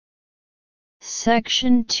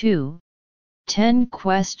Section 2, 10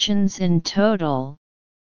 questions in total,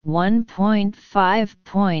 1.5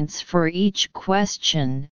 points for each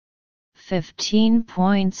question, 15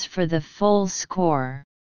 points for the full score.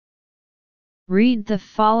 Read the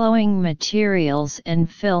following materials and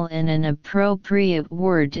fill in an appropriate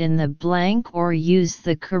word in the blank or use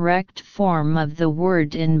the correct form of the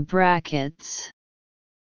word in brackets.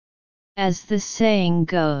 As the saying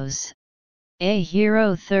goes, a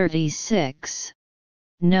hero 36,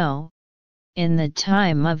 no, in the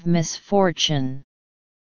time of misfortune.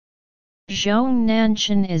 Zhong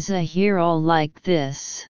Nanshan is a hero like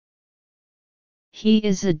this. He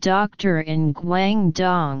is a doctor in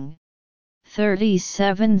Guangdong.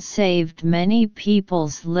 37 saved many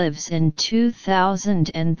people's lives in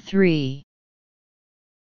 2003.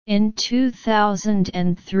 In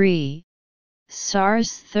 2003,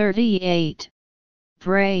 SARS-38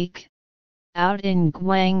 break out in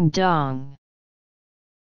Guangdong.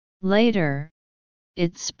 Later,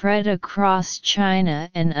 it spread across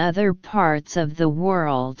China and other parts of the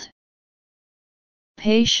world.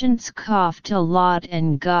 Patients coughed a lot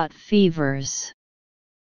and got fevers.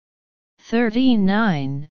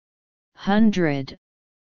 3,900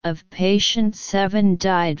 of patients 7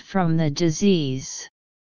 died from the disease.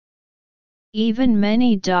 Even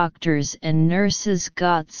many doctors and nurses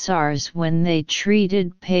got SARS when they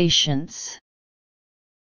treated patients.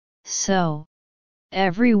 So,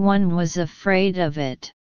 everyone was afraid of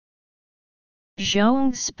it.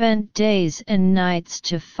 Zhong spent days and nights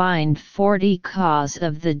to find 40 cause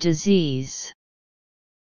of the disease.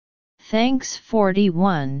 Thanks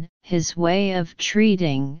 41, his way of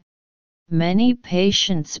treating, many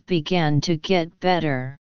patients began to get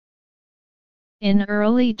better. In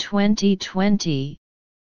early 2020,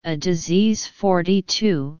 a disease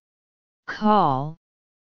 42, called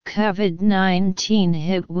COVID-19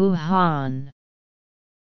 hit Wuhan.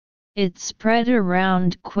 It spread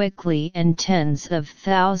around quickly and tens of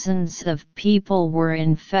thousands of people were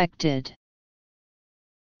infected.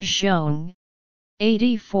 Zhong,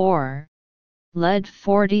 84, led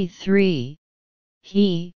 43,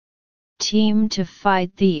 team to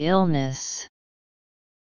fight the illness.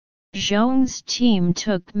 Zhong's team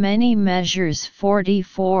took many measures.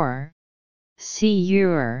 44,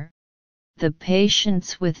 the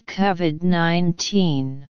patients with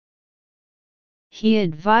COVID-19. He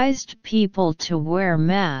advised people to wear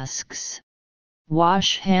masks,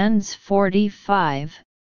 wash hands. 45,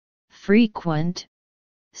 frequent,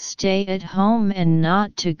 stay at home and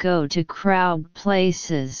not to go to crowd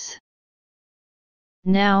places.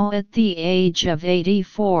 Now at the age of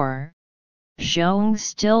 84, Zhong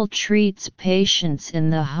still treats patients in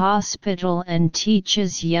the hospital and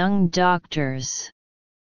teaches young doctors.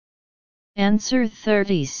 Answer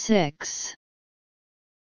 36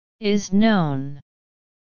 is known.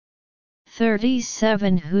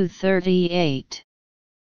 37 Who 38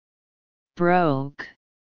 broke.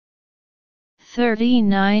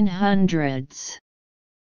 3900s.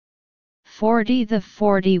 40 The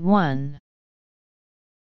 41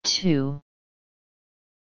 2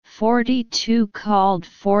 42 called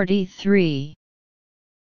 43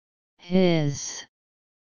 his.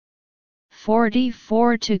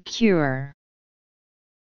 44 To cure.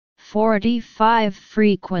 45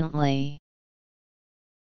 Frequently.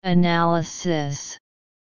 Analysis.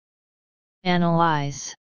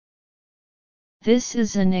 Analyze. This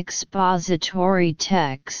is an expository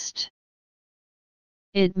text.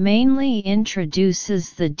 It mainly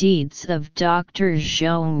introduces the deeds of Dr.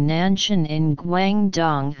 Zhong Nanshan in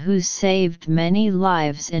Guangdong, who saved many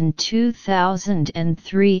lives in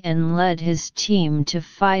 2003 and led his team to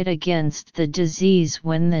fight against the disease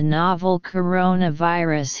when the novel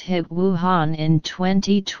coronavirus hit Wuhan in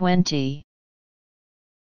 2020.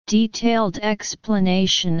 Detailed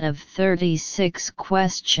explanation of 36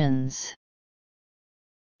 questions.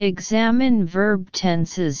 Examine verb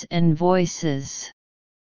tenses and voices.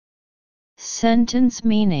 Sentence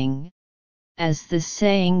meaning, as the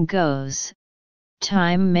saying goes,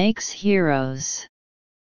 time makes heroes.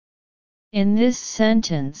 In this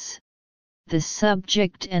sentence, the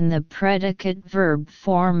subject and the predicate verb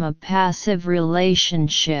form a passive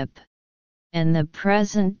relationship, and the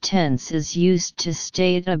present tense is used to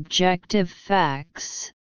state objective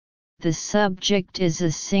facts. The subject is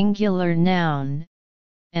a singular noun,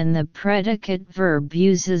 and the predicate verb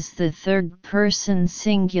uses the third-person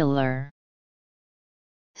singular.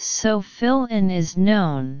 So fill-in is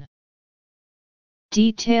known.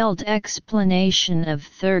 Detailed explanation of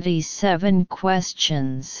 37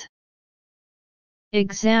 questions.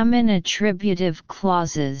 Examine attributive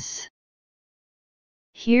clauses.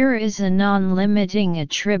 Here is a non-limiting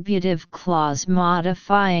attributive clause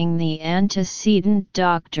modifying the antecedent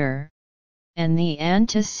doctor, and the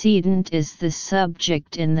antecedent is the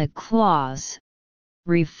subject in the clause,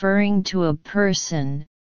 referring to a person,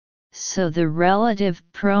 so the relative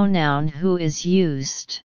pronoun who is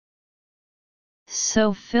used.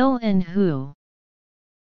 So fill in who.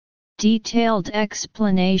 Detailed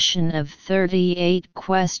explanation of 38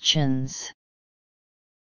 questions.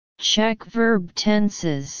 Check verb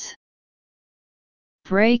tenses.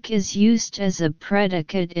 Break is used as a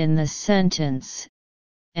predicate in the sentence,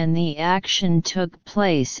 and the action took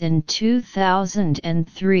place in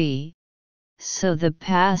 2003, so the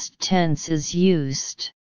past tense is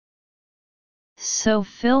used. So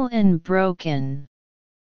fill in broken.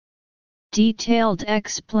 Detailed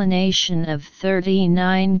explanation of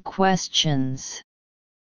 39 questions.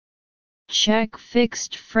 Check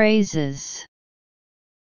fixed phrases.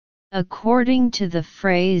 According to the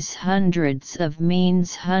phrase hundreds of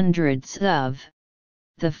means hundreds of,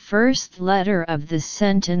 the first letter of the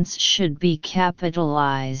sentence should be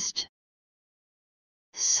capitalized.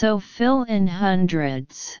 So fill in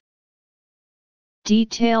hundreds.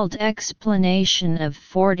 Detailed explanation of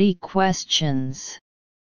 40 questions.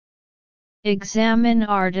 Examine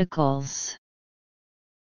articles.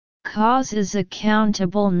 Cause is a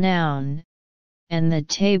countable noun, and the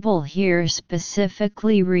table here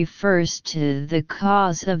specifically refers to the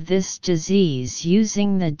cause of this disease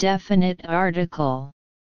using the definite article.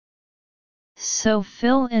 So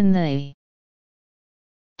fill in the.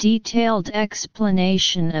 Detailed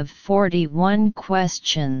explanation of 41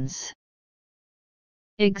 questions.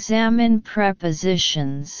 Examine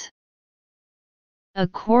prepositions.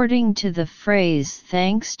 According to the phrase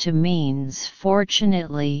thanks to means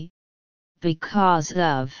fortunately, because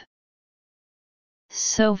of.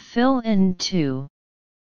 So fill in to.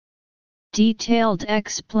 Detailed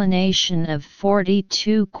explanation of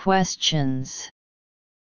 42 questions.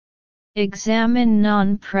 Examine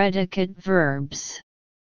non-predicate verbs.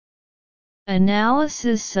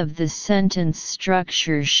 Analysis of the sentence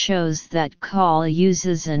structure shows that call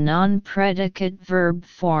uses a non-predicate verb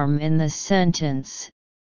form in the sentence,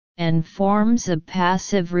 and forms a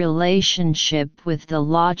passive relationship with the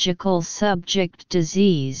logical subject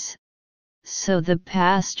disease, so the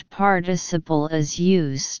past participle is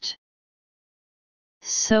used.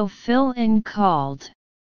 So fill in called.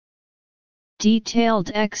 Detailed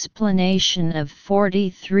explanation of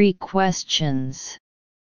 43 questions.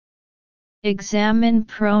 Examine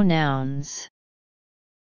pronouns.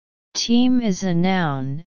 Team is a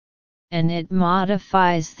noun, and it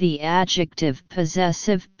modifies the adjective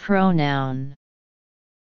possessive pronoun.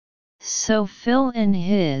 So fill in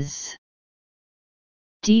his.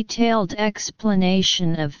 Detailed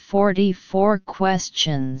explanation of 44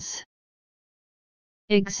 questions.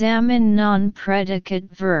 Examine non-predicate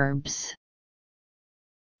verbs.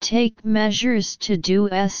 Take measures to do.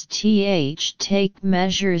 Take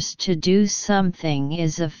measures to do something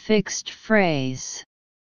is a fixed phrase.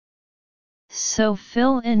 So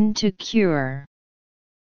fill in to cure.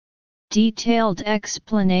 Detailed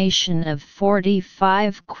explanation of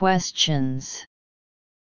 45 questions.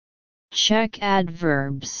 Check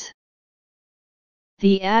adverbs.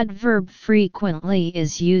 The adverb frequently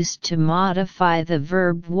is used to modify the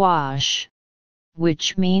verb wash,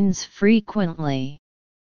 which means frequently.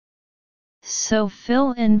 So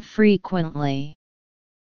fill in frequently.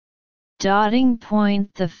 Dotting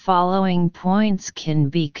point. The following points can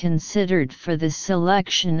be considered for the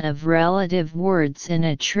selection of relative words in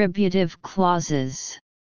attributive clauses.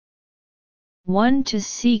 1. To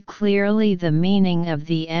see clearly the meaning of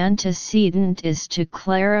the antecedent is to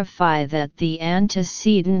clarify that the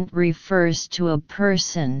antecedent refers to a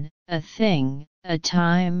person, a thing, a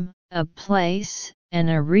time, a place, and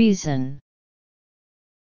a reason.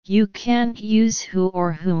 You can't use who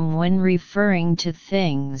or whom when referring to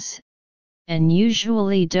things, and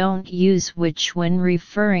usually don't use which when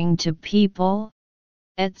referring to people,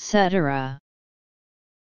 etc.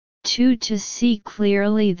 2. To see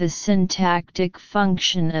clearly the syntactic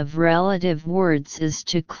function of relative words is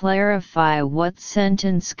to clarify what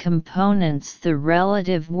sentence components the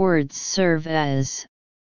relative words serve as,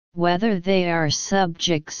 whether they are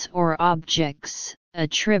subjects or objects,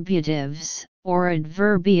 attributives, or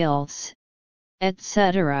adverbials,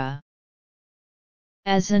 etc.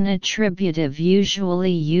 As an attributive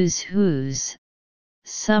usually use whose,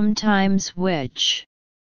 sometimes which.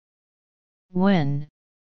 When,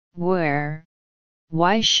 where,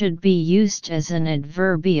 why should be used as an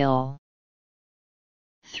adverbial.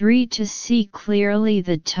 3. To see clearly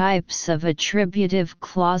the types of attributive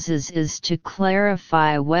clauses is to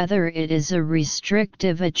clarify whether it is a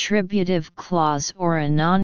restrictive attributive clause or a non